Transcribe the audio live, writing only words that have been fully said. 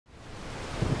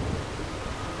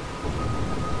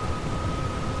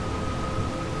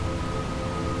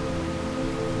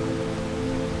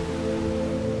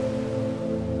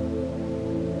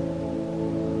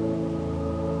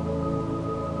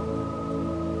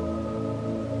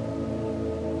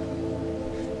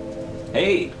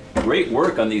Hey, great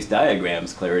work on these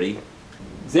diagrams, Clarity.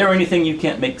 Is there anything you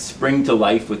can't make spring to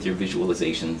life with your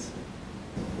visualizations?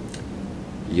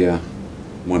 Yeah,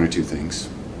 one or two things.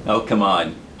 Oh, come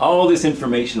on. All this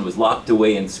information was locked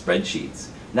away in spreadsheets.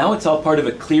 Now it's all part of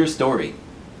a clear story.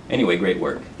 Anyway, great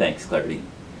work. Thanks, Clarity.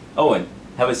 Oh, and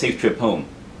have a safe trip home.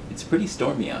 It's pretty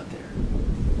stormy out there.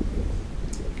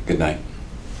 Good night.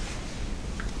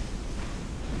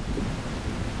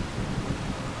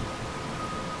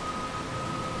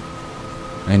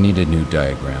 I need a new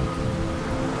diagram.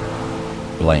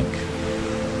 Blank.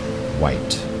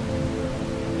 White.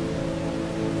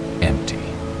 Empty.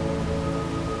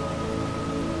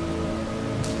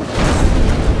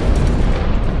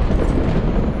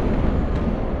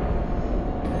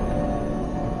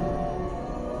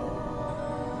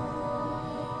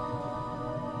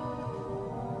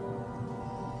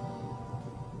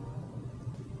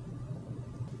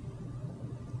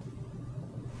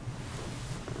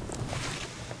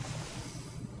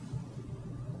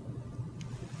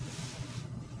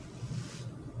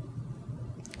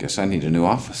 Guess I need a new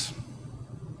office.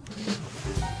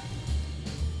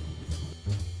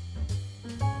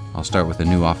 I'll start with a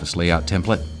new office layout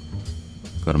template.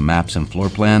 Go to Maps and Floor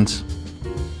Plans,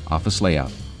 Office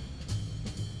Layout.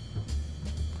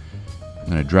 I'm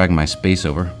going to drag my space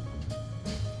over.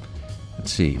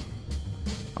 Let's see.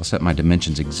 I'll set my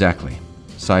dimensions exactly.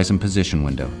 Size and position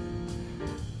window.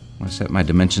 I'm going to set my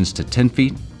dimensions to 10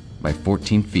 feet by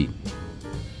 14 feet.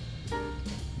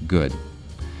 Good.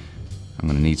 I'm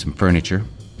going to need some furniture.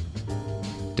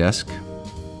 Desk.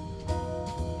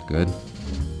 Good.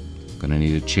 Going to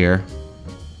need a chair.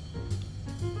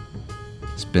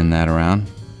 Spin that around.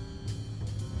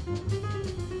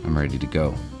 I'm ready to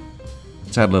go.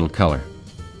 Let's add a little color.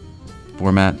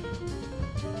 Format.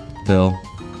 Fill.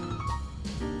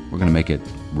 We're going to make it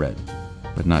red,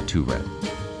 but not too red.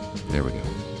 There we go.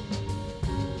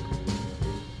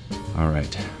 All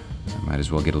right. I might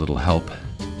as well get a little help.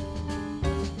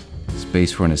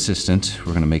 Space for an assistant.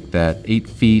 We're going to make that 8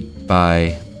 feet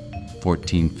by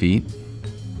 14 feet.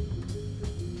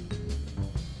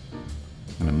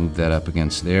 I'm going to move that up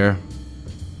against there.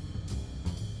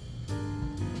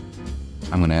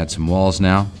 I'm going to add some walls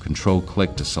now.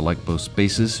 Control-click to select both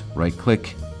spaces.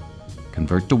 Right-click,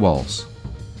 convert to walls.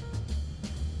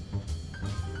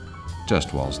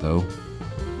 Just walls, though.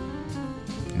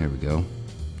 There we go.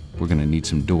 We're going to need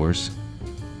some doors.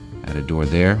 Add a door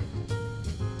there.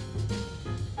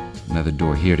 Another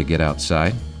door here to get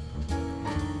outside.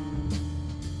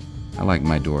 I like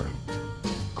my door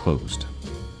closed.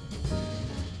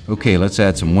 Okay, let's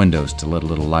add some windows to let a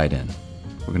little light in.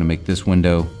 We're going to make this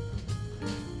window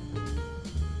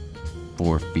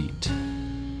 4 feet.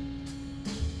 And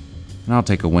I'll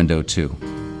take a window too.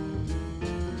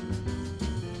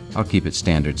 I'll keep it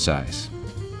standard size.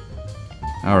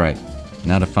 All right,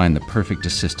 now to find the perfect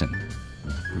assistant.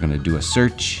 We're going to do a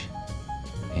search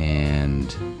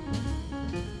and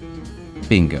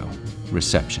bingo,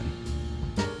 reception.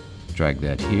 Drag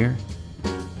that here.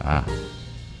 Ah,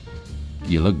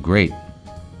 you look great.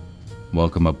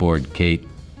 Welcome aboard, Kate.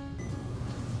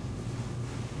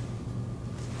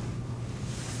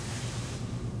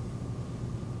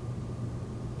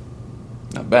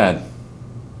 Not bad.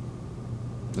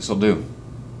 This'll do.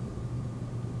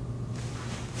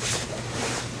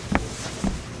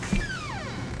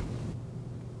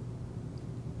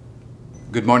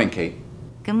 Good morning, Kate.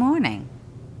 Good morning.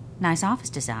 Nice office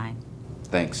design.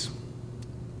 Thanks.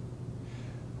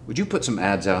 Would you put some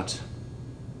ads out?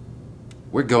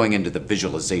 We're going into the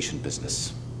visualization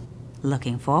business.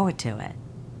 Looking forward to it.